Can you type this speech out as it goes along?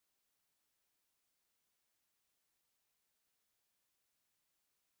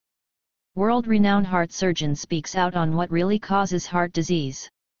World-renowned heart surgeon speaks out on what really causes heart disease.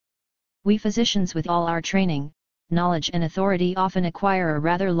 We physicians with all our training, knowledge and authority often acquire a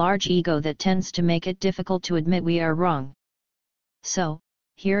rather large ego that tends to make it difficult to admit we are wrong. So,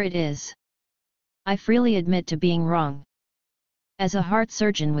 here it is. I freely admit to being wrong. As a heart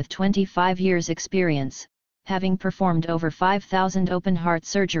surgeon with 25 years experience, having performed over 5,000 open heart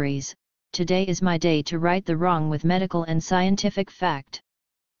surgeries, today is my day to right the wrong with medical and scientific fact.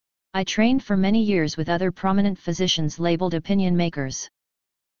 I trained for many years with other prominent physicians labeled opinion makers.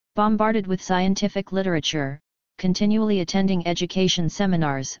 Bombarded with scientific literature, continually attending education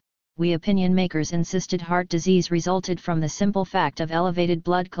seminars, we opinion makers insisted heart disease resulted from the simple fact of elevated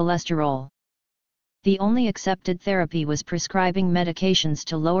blood cholesterol. The only accepted therapy was prescribing medications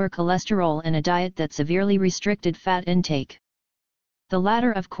to lower cholesterol and a diet that severely restricted fat intake. The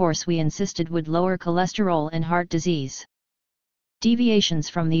latter, of course, we insisted would lower cholesterol and heart disease. Deviations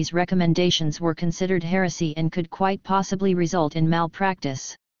from these recommendations were considered heresy and could quite possibly result in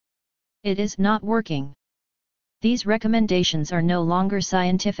malpractice. It is not working. These recommendations are no longer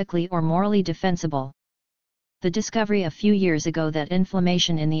scientifically or morally defensible. The discovery a few years ago that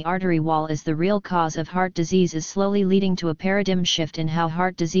inflammation in the artery wall is the real cause of heart disease is slowly leading to a paradigm shift in how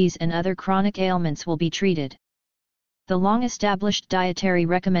heart disease and other chronic ailments will be treated. The long-established dietary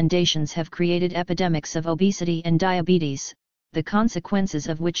recommendations have created epidemics of obesity and diabetes, the consequences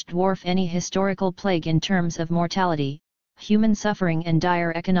of which dwarf any historical plague in terms of mortality, human suffering and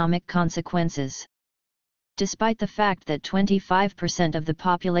dire economic consequences. Despite the fact that 25% of the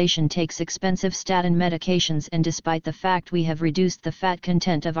population takes expensive statin medications and despite the fact we have reduced the fat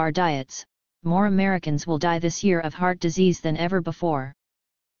content of our diets, more Americans will die this year of heart disease than ever before.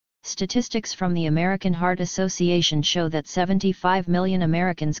 Statistics from the American Heart Association show that 75 million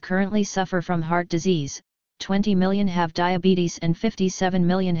Americans currently suffer from heart disease, 20 million have diabetes and 57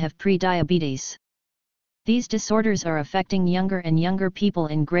 million have pre-diabetes. These disorders are affecting younger and younger people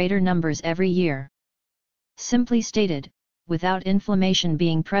in greater numbers every year. Simply stated, without inflammation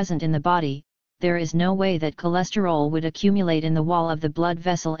being present in the body, there is no way that cholesterol would accumulate in the wall of the blood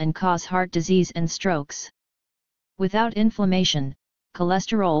vessel and cause heart disease and strokes. Without inflammation,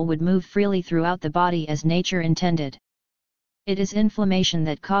 cholesterol would move freely throughout the body as nature intended. It is inflammation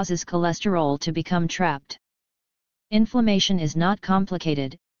that causes cholesterol to become trapped. Inflammation is not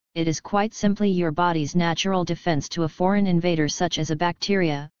complicated, it is quite simply your body's natural defense to a foreign invader such as a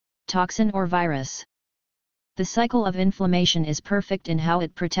bacteria, toxin or virus. The cycle of inflammation is perfect in how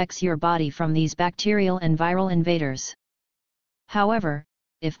it protects your body from these bacterial and viral invaders. However,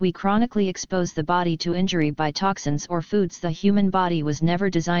 if we chronically expose the body to injury by toxins or foods the human body was never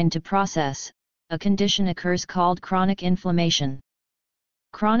designed to process, a condition occurs called chronic inflammation.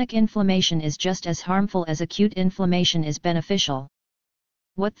 Chronic inflammation is just as harmful as acute inflammation is beneficial.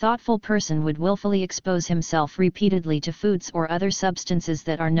 What thoughtful person would willfully expose himself repeatedly to foods or other substances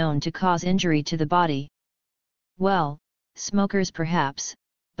that are known to cause injury to the body? Well, smokers perhaps,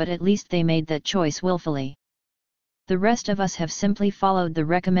 but at least they made that choice willfully. The rest of us have simply followed the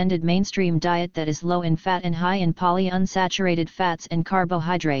recommended mainstream diet that is low in fat and high in polyunsaturated fats and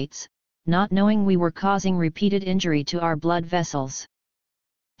carbohydrates, not knowing we were causing repeated injury to our blood vessels.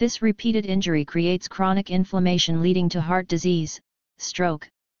 This repeated injury creates chronic inflammation leading to heart disease, stroke,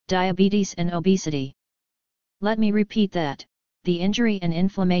 diabetes and obesity. Let me repeat that, the injury and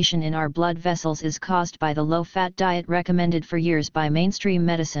inflammation in our blood vessels is caused by the low-fat diet recommended for years by mainstream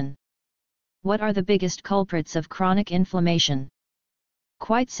medicine. What are the biggest culprits of chronic inflammation?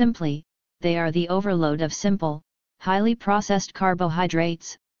 Quite simply, they are the overload of simple, highly processed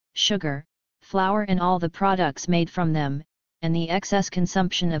carbohydrates, sugar, flour and all the products made from them, and the excess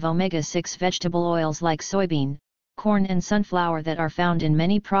consumption of omega-6 vegetable oils like soybean, corn and sunflower that are found in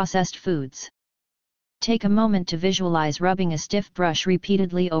many processed foods. Take a moment to visualize rubbing a stiff brush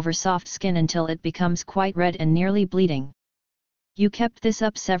repeatedly over soft skin until it becomes quite red and nearly bleeding. You kept this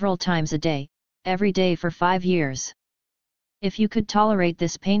up several times a day, every day for 5 years. If you could tolerate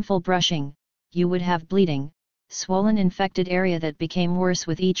this painful brushing, you would have bleeding, swollen infected area that became worse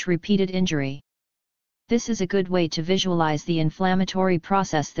with each repeated injury. This is a good way to visualize the inflammatory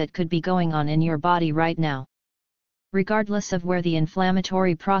process that could be going on in your body right now. Regardless of where the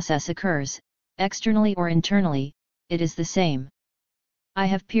inflammatory process occurs, externally or internally, it is the same. I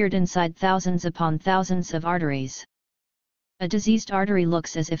have peered inside thousands upon thousands of arteries. A diseased artery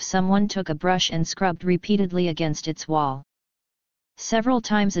looks as if someone took a brush and scrubbed repeatedly against its wall. Several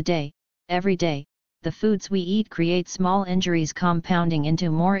times a day, every day, the foods we eat create small injuries compounding into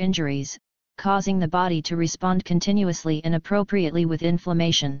more injuries, causing the body to respond continuously and appropriately with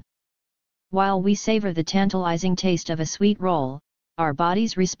inflammation. While we savor the tantalizing taste of a sweet roll, our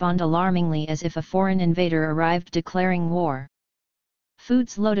bodies respond alarmingly as if a foreign invader arrived declaring war.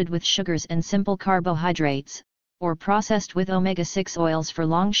 Foods loaded with sugars and simple carbohydrates, or processed with omega-6 oils for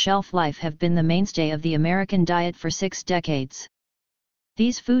long shelf life have been the mainstay of the American diet for 6 decades.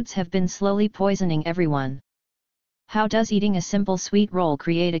 These foods have been slowly poisoning everyone. How does eating a simple sweet roll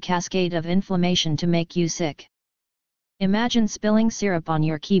create a cascade of inflammation to make you sick? Imagine spilling syrup on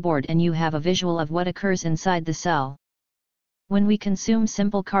your keyboard and you have a visual of what occurs inside the cell. When we consume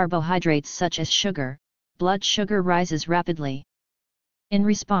simple carbohydrates such as sugar, blood sugar rises rapidly. In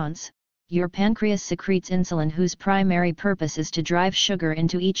response, your pancreas secretes insulin whose primary purpose is to drive sugar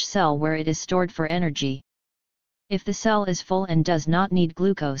into each cell where it is stored for energy. If the cell is full and does not need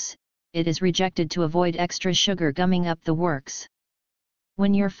glucose, it is rejected to avoid extra sugar gumming up the works.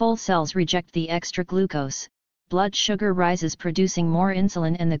 When your full cells reject the extra glucose, blood sugar rises producing more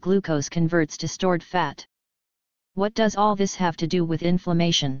insulin and the glucose converts to stored fat. What does all this have to do with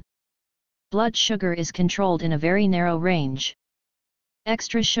inflammation? Blood sugar is controlled in a very narrow range.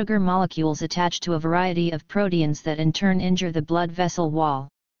 Extra sugar molecules attach to a variety of proteins that in turn injure the blood vessel wall.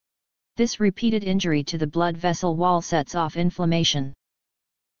 This repeated injury to the blood vessel wall sets off inflammation.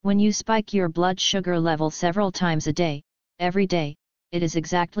 When you spike your blood sugar level several times a day, every day, it is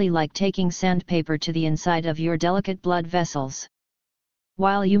exactly like taking sandpaper to the inside of your delicate blood vessels.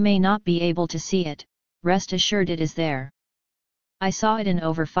 While you may not be able to see it, rest assured it is there. I saw it in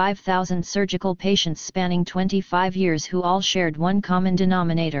over 5,000 surgical patients spanning 25 years who all shared one common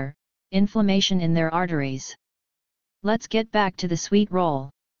denominator: inflammation in their arteries. Let's get back to the sweet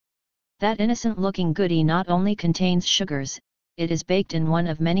roll. That innocent-looking goodie not only contains sugars, it is baked in one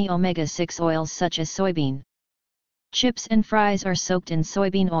of many omega-6 oils such as soybean. Chips and fries are soaked in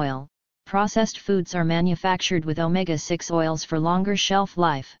soybean oil. Processed foods are manufactured with omega-6 oils for longer shelf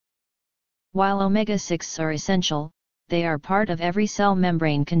life. While omega-6s are essential, they are part of every cell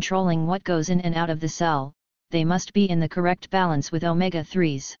membrane controlling what goes in and out of the cell. They must be in the correct balance with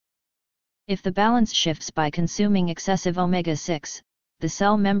omega-3s. If the balance shifts by consuming excessive omega-6, the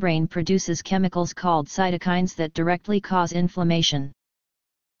cell membrane produces chemicals called cytokines that directly cause inflammation.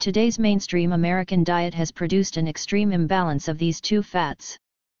 Today's mainstream American diet has produced an extreme imbalance of these two fats.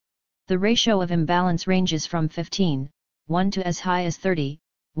 The ratio of imbalance ranges from 15:1 to as high as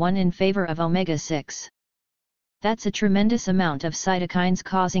 30:1 in favor of omega-6. That's a tremendous amount of cytokines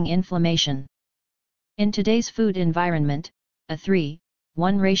causing inflammation. In today's food environment, a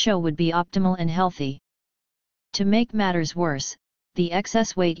 3:1 ratio would be optimal and healthy. To make matters worse, the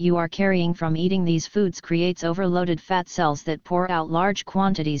excess weight you are carrying from eating these foods creates overloaded fat cells that pour out large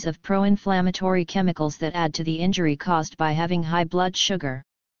quantities of pro-inflammatory chemicals that add to the injury caused by having high blood sugar.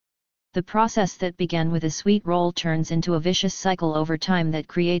 The process that began with a sweet roll turns into a vicious cycle over time that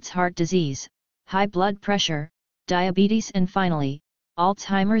creates heart disease, high blood pressure, diabetes and finally,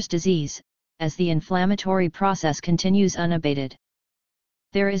 Alzheimer's disease, as the inflammatory process continues unabated.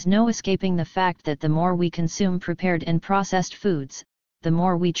 There is no escaping the fact that the more we consume prepared and processed foods, the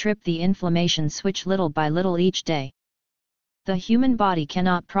more we trip the inflammation switch little by little each day. The human body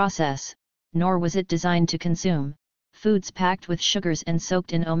cannot process, nor was it designed to consume, foods packed with sugars and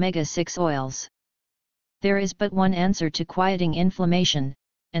soaked in omega-6 oils. There is but one answer to quieting inflammation,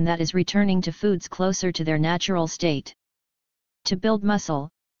 and that is returning to foods closer to their natural state. To build muscle,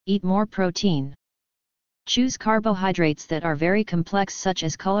 eat more protein. Choose carbohydrates that are very complex such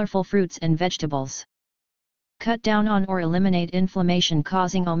as colorful fruits and vegetables. Cut down on or eliminate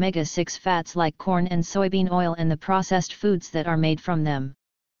inflammation-causing omega-6 fats like corn and soybean oil and the processed foods that are made from them.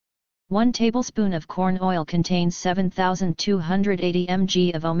 1 tablespoon of corn oil contains 7,280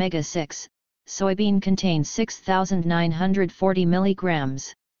 mg of omega-6, soybean contains 6,940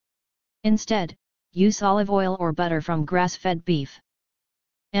 milligrams. Instead, use olive oil or butter from grass-fed beef.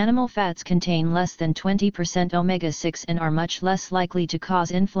 Animal fats contain less than 20% omega-6 and are much less likely to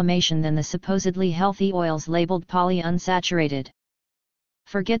cause inflammation than the supposedly healthy oils labeled polyunsaturated.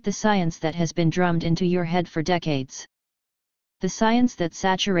 Forget the science that has been drummed into your head for decades. The science that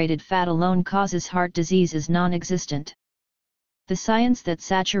saturated fat alone causes heart disease is non-existent. The science that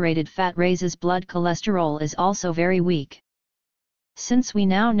saturated fat raises blood cholesterol is also very weak. Since we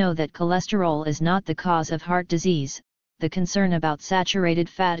now know that cholesterol is not the cause of heart disease, the concern about saturated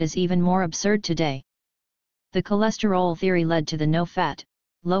fat is even more absurd today. The cholesterol theory led to the no-fat,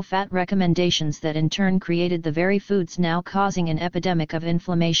 low-fat recommendations that in turn created the very foods now causing an epidemic of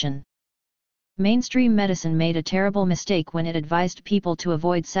inflammation. Mainstream medicine made a terrible mistake when it advised people to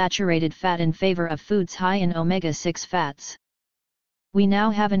avoid saturated fat in favor of foods high in omega-6 fats. We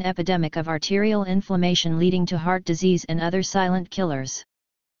now have an epidemic of arterial inflammation leading to heart disease and other silent killers.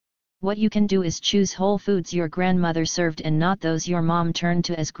 What you can do is choose whole foods your grandmother served and not those your mom turned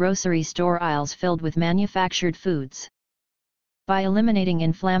to as grocery store aisles filled with manufactured foods. By eliminating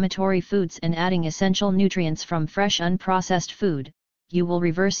inflammatory foods and adding essential nutrients from fresh unprocessed food, you will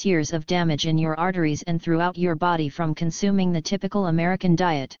reverse years of damage in your arteries and throughout your body from consuming the typical American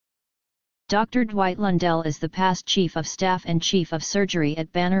diet. Dr. Dwight Lundell is the past Chief of Staff and Chief of Surgery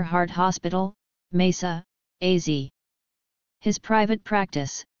at Banner Heart Hospital, Mesa, AZ. His private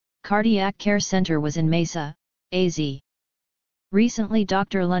practice, Cardiac Care Center, was in Mesa, AZ. Recently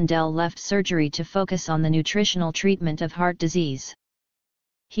Dr. Lundell left surgery to focus on the nutritional treatment of heart disease.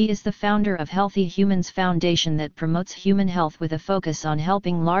 He is the founder of Healthy Humans Foundation that promotes human health with a focus on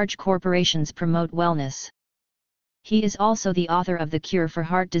helping large corporations promote wellness. He is also the author of The Cure for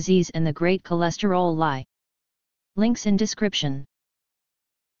Heart Disease and The Great Cholesterol Lie. Links in description.